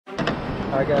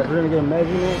Alright guys, we're gonna get a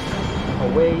measurement,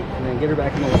 a weight, and then get her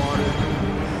back in the water.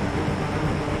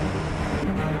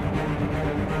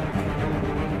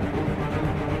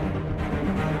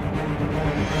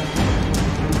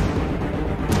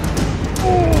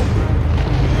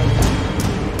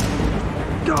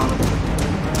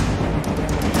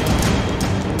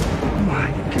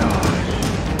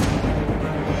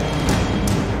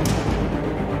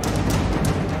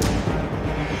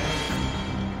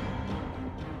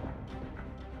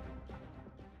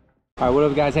 Alright, what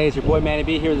up guys? Hey, it's your boy Manny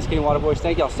B here with the Skinny Water Boys.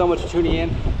 Thank y'all so much for tuning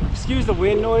in. Excuse the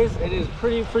wind noise, it is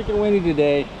pretty freaking windy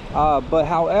today. But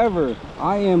however,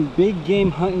 I am big game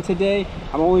hunting today.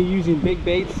 I'm only using big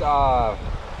baits,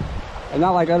 and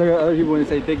not like other people when they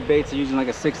say big baits, they're using like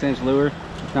a 6-inch lure.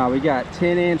 Now we got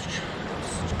 10-inch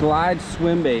glide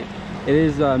swim bait. It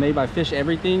is made by Fish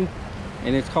Everything,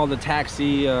 and it's called the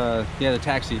Taxi. The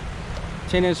Taxi.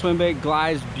 10-inch swim bait,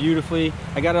 glides beautifully.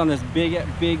 I got it on this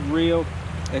big reel.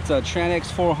 It's a Tranex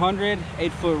 400,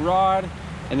 8-foot rod,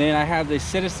 and then I have the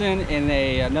Citizen and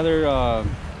another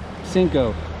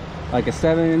Cinco, like a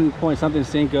 7-point-something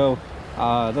Cinco.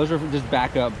 Those are just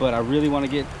backup, but I really want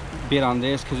to get bit on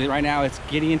this because right now it's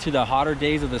getting into the hotter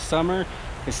days of the summer.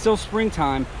 It's still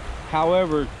springtime.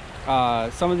 However,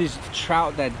 some of these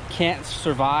trout that can't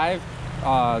survive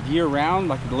year-round,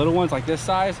 like the little ones like this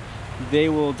size, they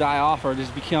will die off or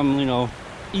just become, you know,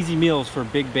 easy meals for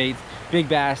big baits. Big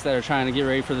bass that are trying to get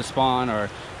ready for the spawn, or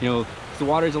you know, the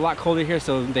water is a lot colder here,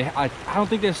 so I don't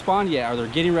think they've spawned yet, or they're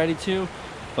getting ready to,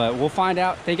 but we'll find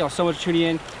out. Thank y'all so much for tuning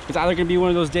in. It's either gonna be one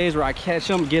of those days where I catch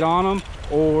them, get on them,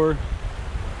 or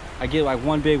I get like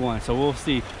one big one, so we'll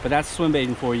see. But that's swim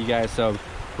baiting for you guys, so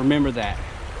remember that.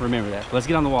 Let's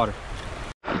get on the water.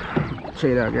 Check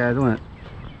it out guys, I went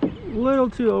a little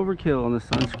too overkill on the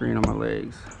sunscreen on my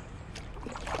legs.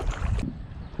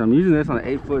 So I'm using this on an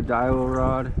 8-foot Daiwa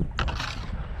rod.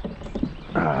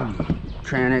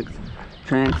 Tranex,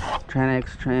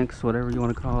 whatever you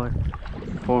want to call it.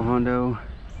 400,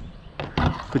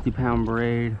 50-pound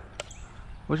braid.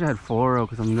 Wish I had fluoro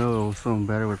because I know it will swim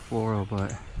better with fluoro,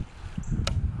 but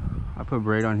I put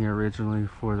braid on here originally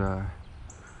for the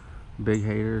big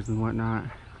haters and whatnot.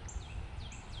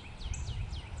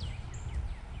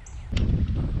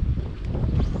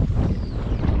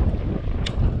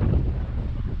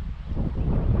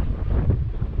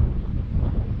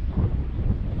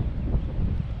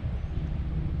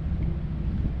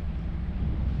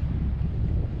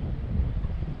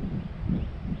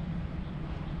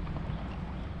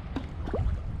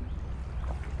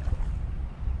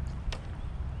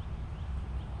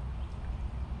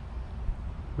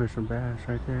 There's some bass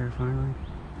right there finally.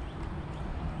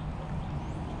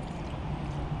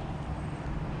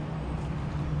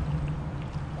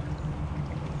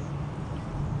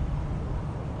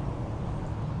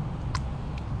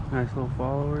 Nice little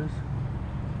followers.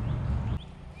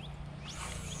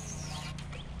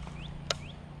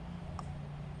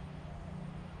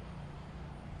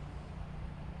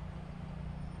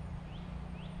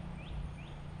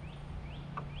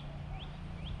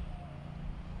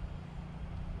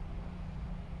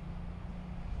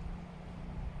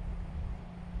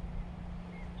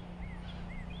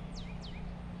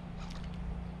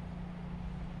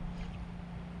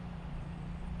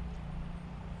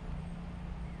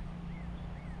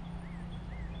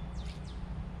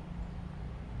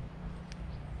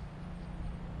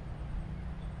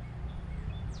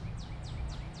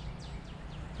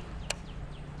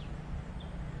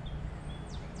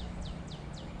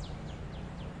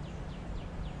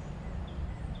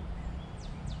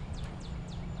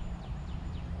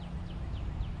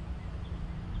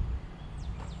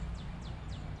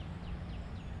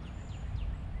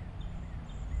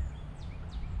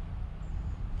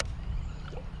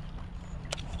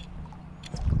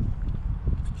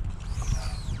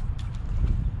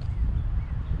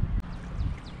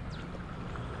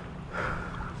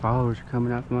 Followers are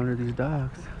coming out from under these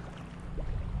docks.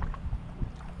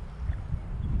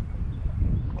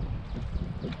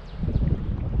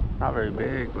 Not very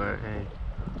big, but hey.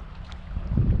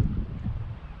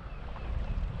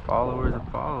 Follower's a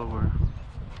follower.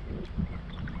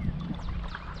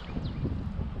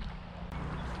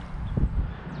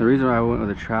 The reason why I went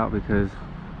with a trout, because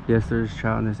yes, there's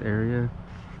trout in this area,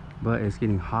 but it's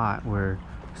getting hot where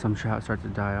some trout start to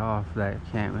die off that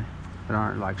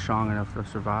aren't like strong enough to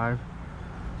survive.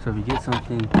 So if you get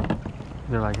something,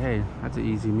 they're like, hey, that's an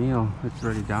easy meal. It's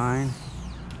already dying.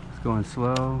 It's going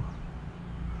slow.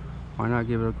 Why not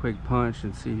give it a quick punch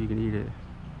and see if you can eat it?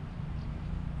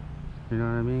 You know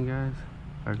what I mean, guys?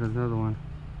 There goes another one.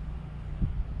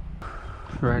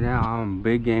 Right now, I'm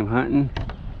big game hunting.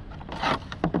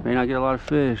 May not get a lot of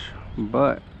fish,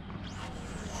 but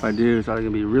if I do, it's either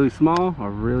gonna be really small or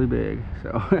really big.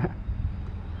 So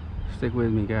stick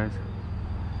with me, guys.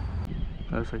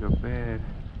 That looks like a bed.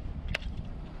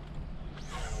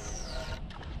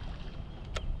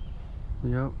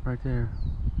 Yep, right there.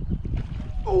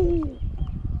 Oh!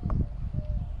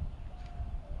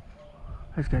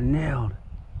 I just got nailed.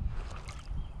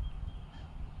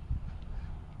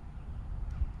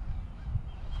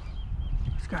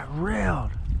 Just got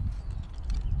railed.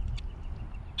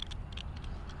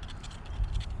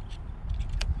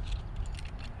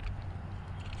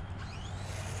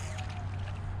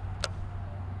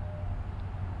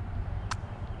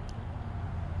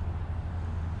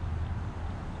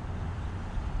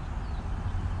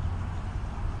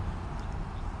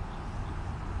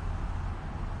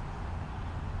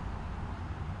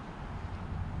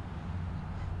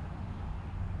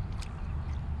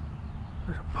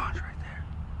 There's a bunch right there.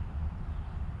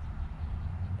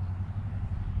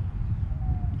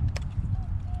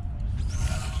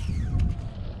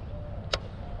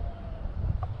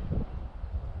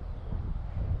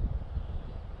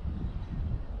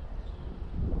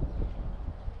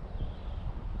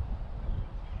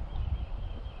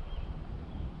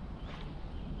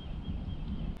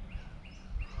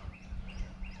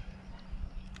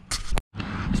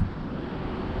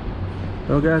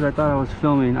 So guys, I thought I was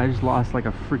filming. I just lost like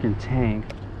a freaking tank.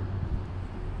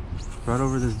 Right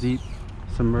over this deep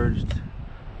submerged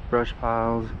brush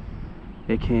piles.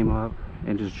 It came up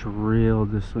and just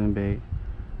drilled the swim bait.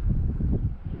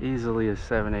 Easily a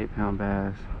 7-8 pound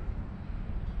bass.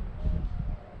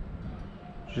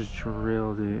 Just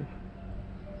drilled it.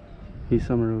 He's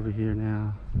somewhere over here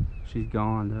now. She's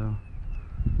gone though.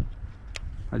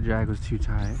 My drag was too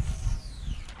tight.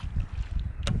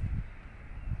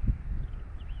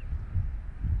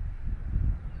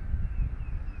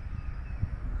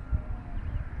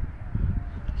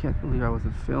 I can't believe I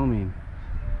wasn't filming.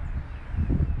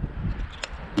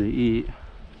 They eat.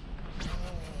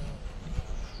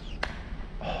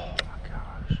 Oh my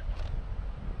gosh.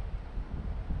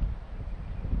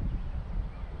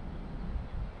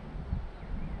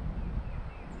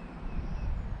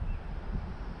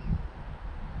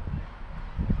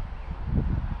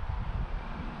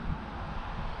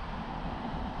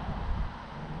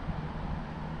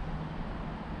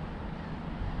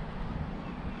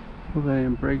 Hope I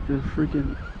didn't break the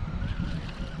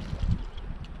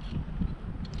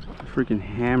freaking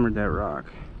hammered that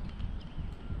rock.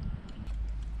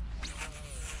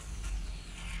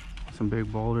 Some big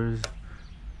boulders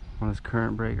on this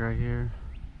current break right here.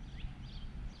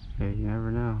 Hey, you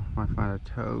never know. Might find a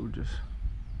toad just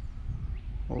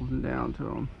holding down to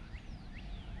them.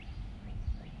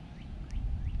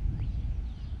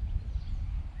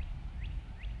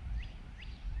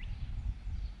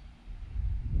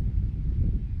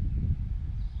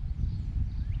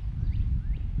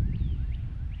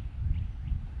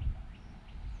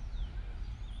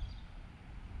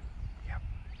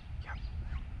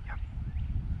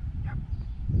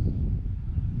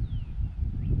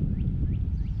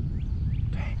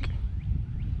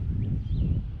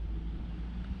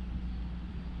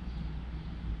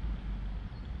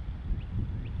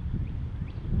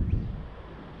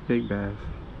 Big bass.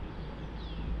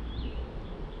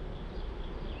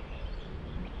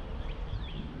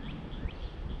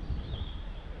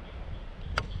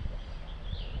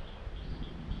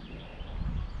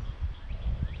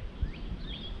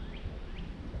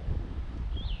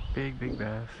 Big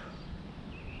bass.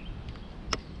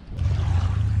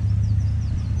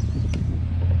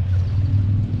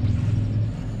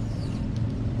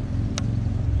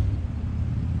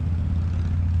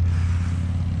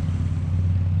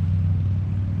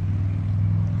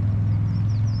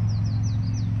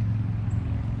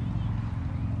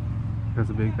 That's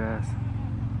a big bass.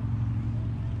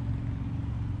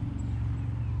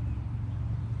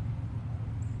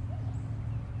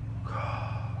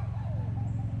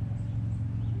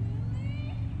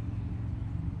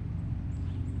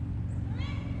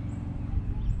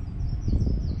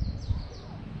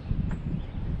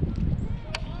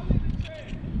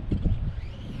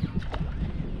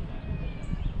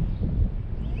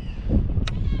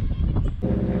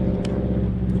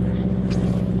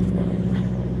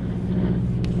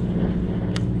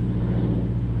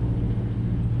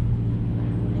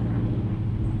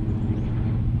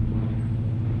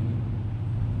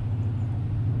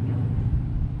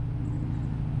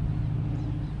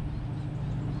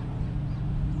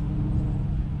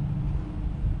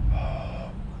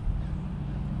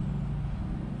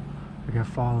 I got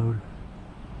followed.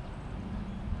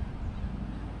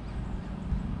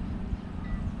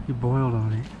 He boiled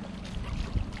on it.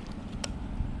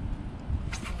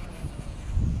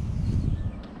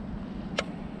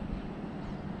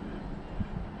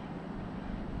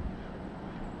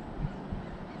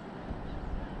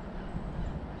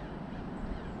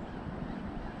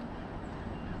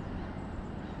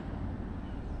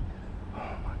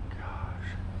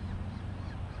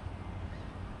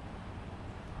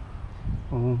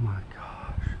 Oh my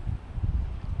gosh.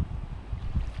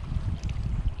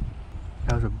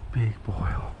 That was a big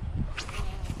boil.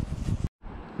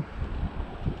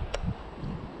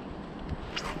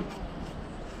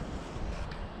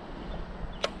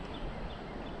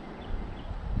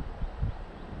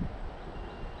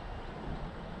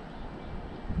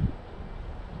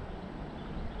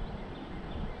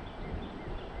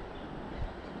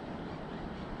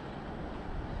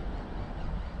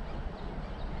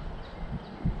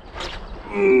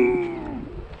 No!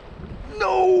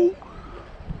 No!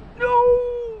 No!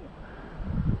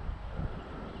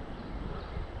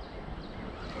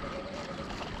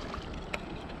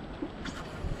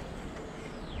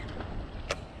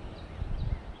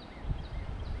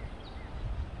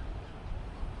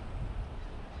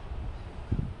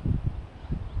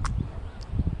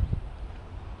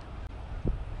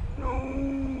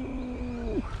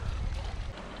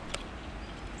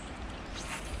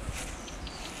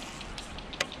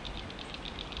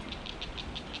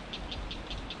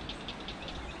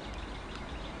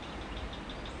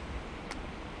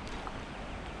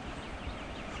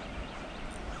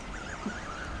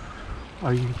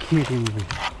 Are you kidding me?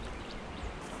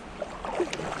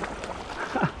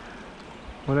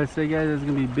 What I say, guys, is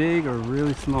gonna be big or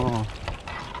really small.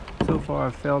 So far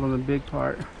I've failed on the big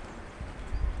part.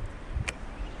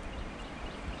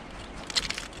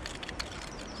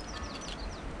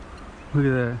 Look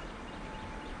at that.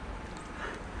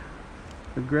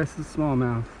 Aggressive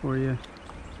smallmouth for you.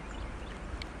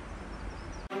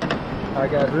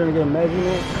 Alright guys, we're gonna get a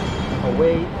measurement, a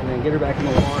weight, and then get her back in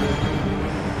the water.